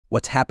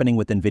What's happening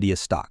with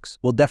Nvidia's stocks?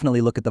 We'll definitely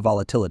look at the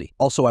volatility.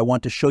 Also, I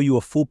want to show you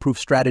a foolproof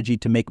strategy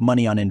to make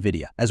money on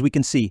Nvidia. As we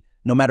can see,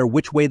 no matter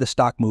which way the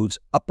stock moves,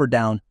 up or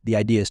down, the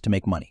idea is to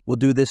make money. We'll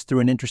do this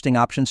through an interesting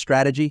options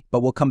strategy,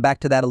 but we'll come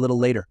back to that a little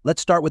later.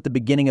 Let's start with the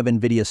beginning of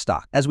Nvidia's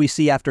stock. As we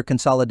see, after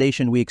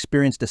consolidation, we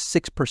experienced a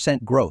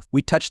 6% growth.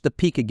 We touched the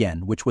peak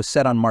again, which was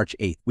set on March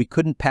 8th. We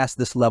couldn't pass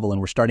this level and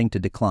we're starting to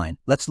decline.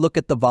 Let's look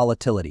at the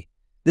volatility.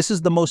 This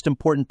is the most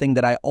important thing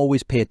that I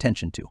always pay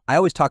attention to. I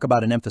always talk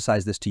about and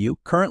emphasize this to you.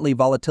 Currently,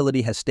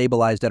 volatility has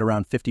stabilized at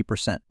around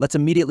 50%. Let's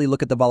immediately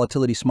look at the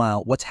volatility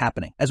smile. What's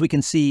happening? As we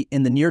can see,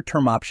 in the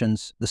near-term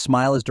options, the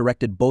smile is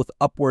directed both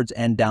upwards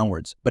and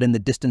downwards, but in the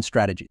distant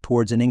strategy,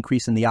 towards an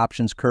increase in the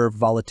options curve,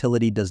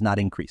 volatility does not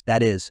increase.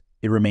 That is,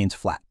 it remains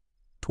flat.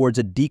 Towards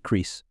a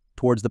decrease,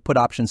 towards the put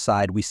option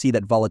side, we see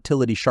that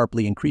volatility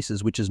sharply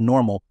increases, which is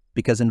normal,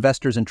 because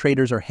investors and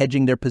traders are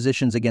hedging their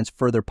positions against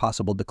further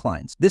possible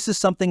declines. This is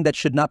something that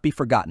should not be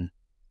forgotten.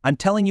 I'm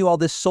telling you all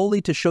this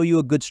solely to show you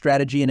a good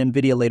strategy in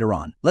Nvidia later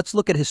on. Let's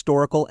look at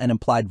historical and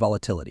implied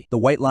volatility. The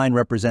white line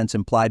represents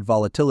implied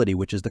volatility,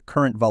 which is the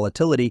current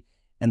volatility,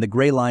 and the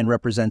gray line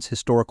represents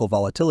historical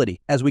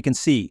volatility. As we can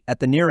see, at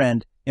the near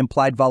end,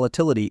 implied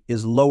volatility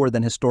is lower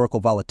than historical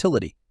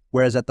volatility,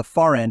 whereas at the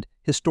far end,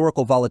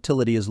 historical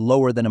volatility is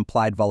lower than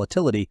implied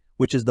volatility,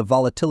 which is the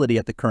volatility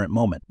at the current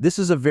moment. This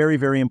is a very,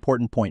 very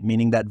important point,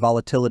 meaning that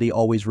volatility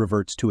always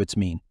reverts to its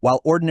mean.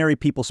 While ordinary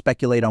people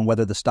speculate on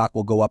whether the stock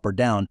will go up or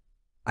down,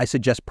 I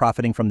suggest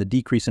profiting from the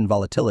decrease in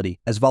volatility,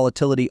 as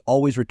volatility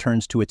always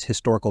returns to its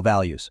historical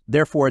values.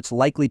 Therefore, it's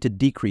likely to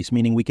decrease,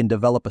 meaning we can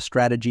develop a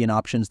strategy and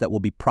options that will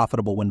be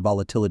profitable when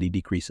volatility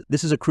decreases.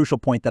 This is a crucial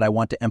point that I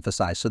want to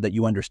emphasize so that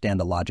you understand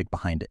the logic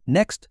behind it.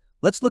 Next,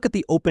 let's look at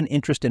the open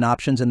interest in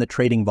options and the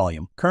trading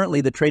volume.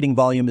 Currently, the trading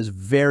volume is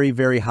very,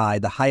 very high.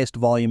 The highest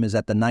volume is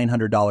at the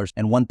 $900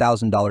 and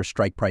 $1,000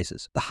 strike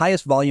prices. The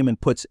highest volume in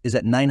puts is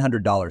at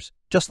 $900,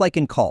 just like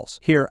in calls.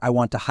 Here, I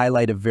want to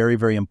highlight a very,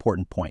 very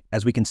important point.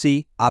 As we can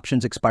see,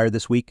 options expire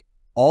this week.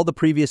 All the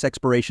previous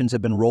expirations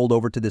have been rolled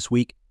over to this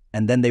week,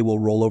 and then they will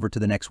roll over to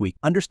the next week.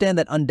 Understand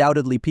that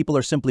undoubtedly people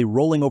are simply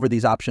rolling over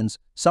these options.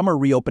 Some are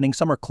reopening,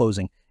 some are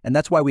closing, and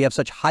that's why we have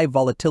such high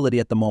volatility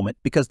at the moment,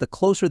 because the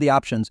closer the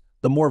options,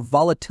 the more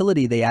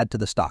volatility they add to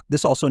the stock.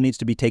 This also needs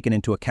to be taken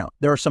into account.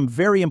 There are some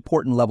very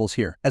important levels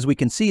here. As we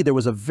can see, there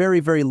was a very,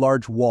 very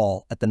large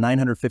wall at the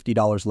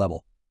 $950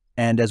 level.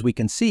 And as we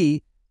can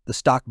see, the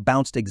stock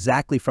bounced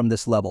exactly from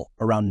this level,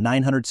 around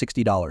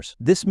 $960.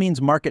 This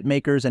means market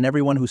makers and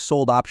everyone who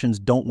sold options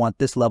don't want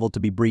this level to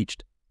be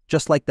breached.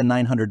 Just like the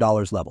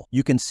 $900 level.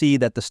 You can see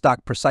that the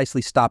stock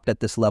precisely stopped at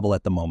this level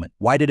at the moment.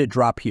 Why did it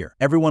drop here?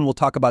 Everyone will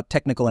talk about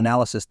technical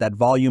analysis that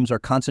volumes are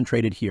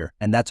concentrated here,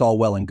 and that's all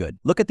well and good.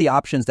 Look at the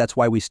options, that's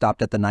why we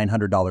stopped at the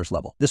 $900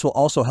 level. This will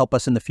also help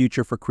us in the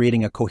future for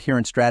creating a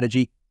coherent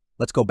strategy.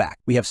 Let's go back.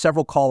 We have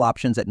several call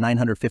options at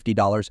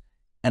 $950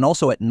 and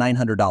also at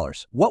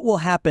 $900. What will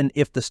happen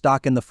if the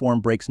stock in the form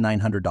breaks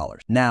 $900?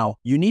 Now,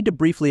 you need to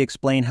briefly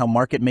explain how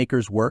market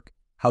makers work,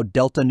 how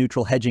delta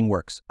neutral hedging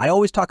works. I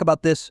always talk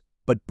about this,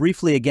 but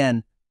briefly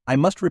again, I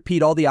must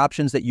repeat all the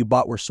options that you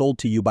bought were sold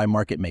to you by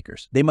market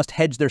makers. They must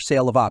hedge their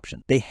sale of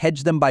options. They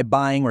hedge them by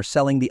buying or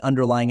selling the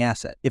underlying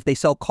asset. If they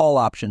sell call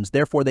options,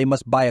 therefore they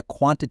must buy a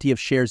quantity of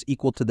shares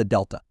equal to the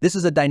delta. This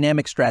is a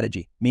dynamic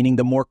strategy, meaning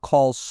the more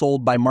calls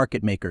sold by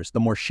market makers, the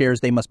more shares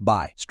they must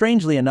buy.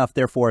 Strangely enough,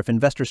 therefore, if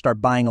investors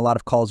start buying a lot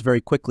of calls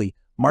very quickly,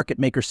 market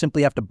makers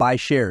simply have to buy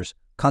shares,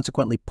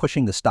 consequently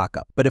pushing the stock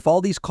up. But if all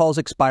these calls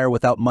expire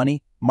without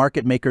money,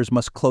 market makers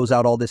must close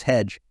out all this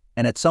hedge,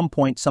 and at some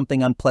point,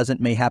 something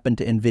unpleasant may happen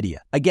to Nvidia.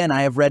 Again,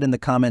 I have read in the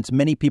comments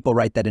many people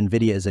write that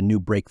Nvidia is a new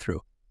breakthrough,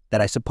 that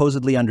I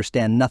supposedly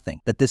understand nothing,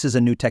 that this is a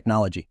new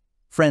technology.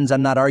 Friends,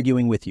 I'm not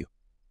arguing with you.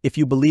 If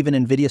you believe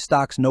in Nvidia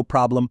stocks, no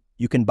problem,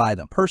 you can buy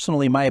them.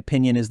 Personally, my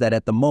opinion is that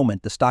at the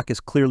moment, the stock is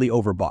clearly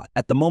overbought.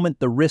 At the moment,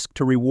 the risk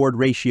to reward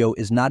ratio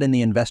is not in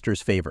the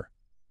investor's favor.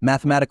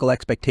 Mathematical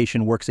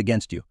expectation works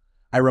against you.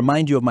 I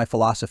remind you of my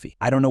philosophy.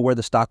 I don't know where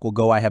the stock will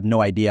go. I have no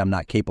idea. I'm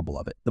not capable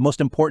of it. The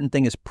most important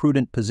thing is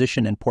prudent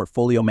position and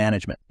portfolio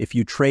management. If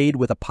you trade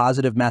with a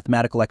positive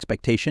mathematical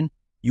expectation,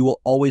 you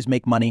will always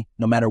make money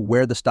no matter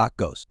where the stock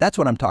goes. That's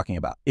what I'm talking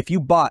about. If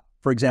you bought,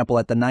 for example,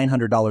 at the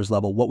 $900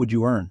 level, what would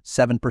you earn?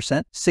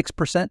 7%?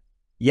 6%?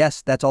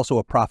 Yes, that's also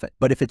a profit.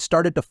 But if it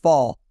started to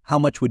fall, how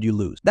much would you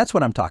lose? That's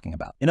what I'm talking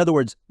about. In other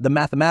words, the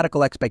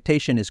mathematical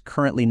expectation is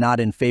currently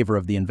not in favor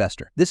of the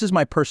investor. This is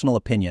my personal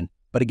opinion.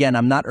 But again,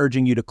 I'm not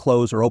urging you to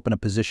close or open a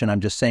position, I'm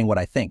just saying what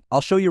I think. I'll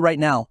show you right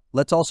now.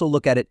 Let's also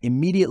look at it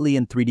immediately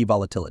in 3D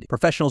volatility.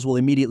 Professionals will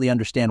immediately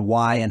understand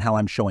why and how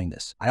I'm showing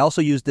this. I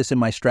also used this in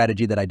my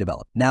strategy that I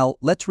developed. Now,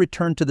 let's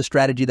return to the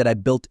strategy that I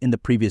built in the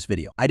previous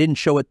video. I didn't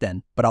show it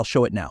then, but I'll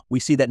show it now. We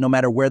see that no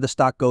matter where the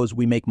stock goes,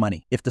 we make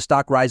money. If the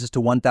stock rises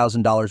to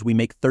 $1,000, we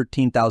make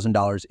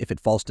 $13,000. If it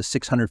falls to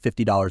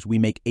 $650, we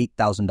make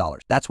 $8,000.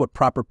 That's what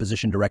proper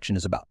position direction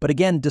is about. But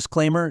again,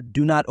 disclaimer,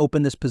 do not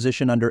open this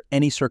position under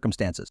any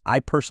circumstances. I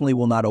personally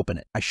will not open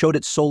it. I showed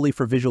it solely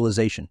for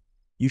visualization.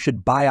 You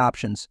should buy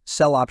options,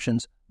 sell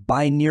options,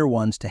 buy near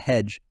ones to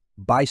hedge,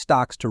 buy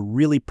stocks to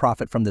really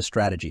profit from this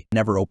strategy.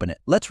 Never open it.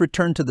 Let's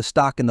return to the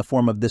stock in the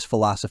form of this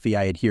philosophy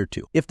I adhere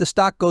to. If the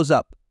stock goes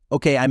up,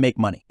 okay, I make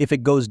money. If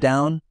it goes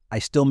down, I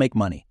still make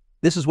money.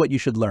 This is what you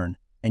should learn,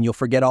 and you'll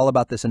forget all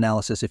about this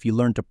analysis if you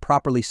learn to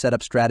properly set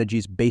up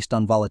strategies based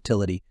on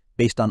volatility,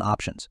 based on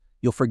options.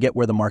 You'll forget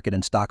where the market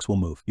and stocks will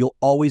move. You'll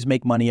always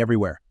make money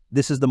everywhere.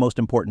 This is the most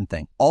important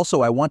thing.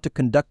 Also, I want to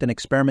conduct an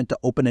experiment to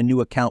open a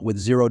new account with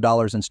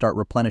 $0 and start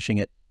replenishing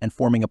it and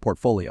forming a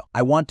portfolio.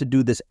 I want to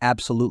do this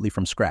absolutely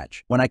from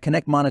scratch. When I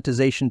connect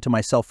monetization to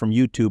myself from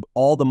YouTube,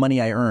 all the money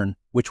I earn,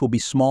 which will be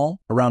small,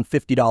 around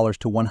 $50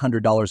 to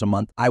 $100 a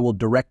month, I will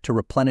direct to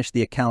replenish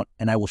the account,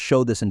 and I will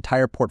show this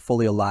entire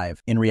portfolio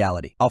live in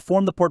reality. I'll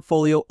form the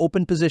portfolio,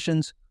 open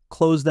positions,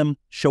 close them,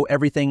 show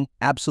everything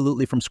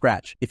absolutely from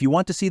scratch. If you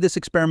want to see this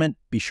experiment,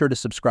 be sure to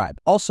subscribe.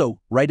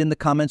 Also, write in the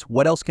comments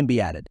what else can be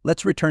added.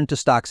 Let's return to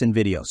stocks in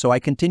video. So I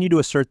continue to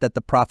assert that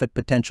the profit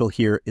potential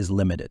here is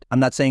limited. I'm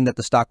not saying that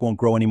the stock won't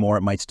grow anymore,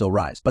 it might still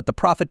rise, but the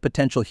profit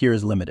potential here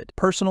is limited.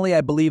 Personally,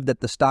 I believe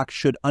that the stock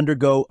should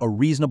undergo a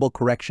reasonable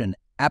correction,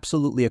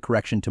 absolutely a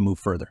correction to move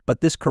further.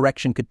 But this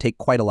correction could take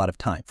quite a lot of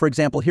time. For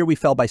example, here we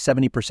fell by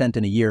 70%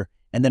 in a year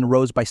and then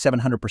rose by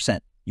 700%,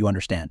 you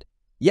understand?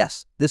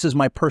 Yes, this is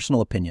my personal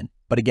opinion,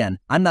 but again,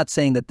 I'm not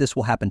saying that this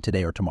will happen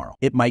today or tomorrow.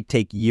 It might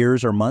take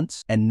years or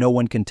months, and no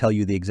one can tell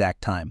you the exact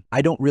time.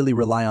 I don't really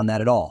rely on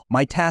that at all.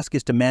 My task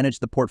is to manage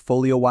the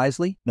portfolio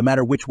wisely. No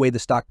matter which way the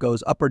stock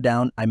goes, up or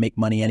down, I make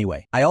money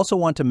anyway. I also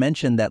want to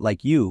mention that,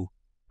 like you,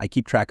 I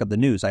keep track of the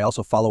news. I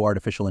also follow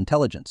artificial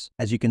intelligence.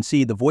 As you can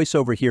see, the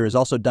voiceover here is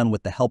also done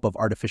with the help of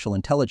artificial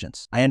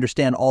intelligence. I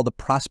understand all the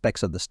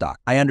prospects of the stock.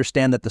 I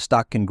understand that the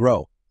stock can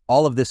grow.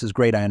 All of this is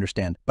great, I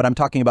understand, but I'm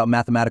talking about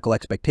mathematical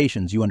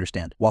expectations, you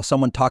understand. While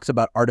someone talks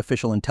about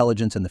artificial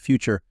intelligence in the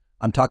future,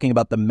 I'm talking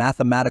about the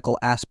mathematical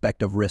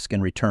aspect of risk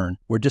and return.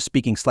 We're just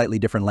speaking slightly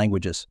different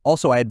languages.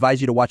 Also, I advise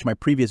you to watch my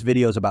previous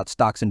videos about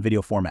stocks in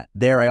video format.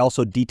 There, I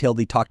also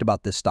detailedly talked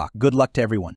about this stock. Good luck to everyone.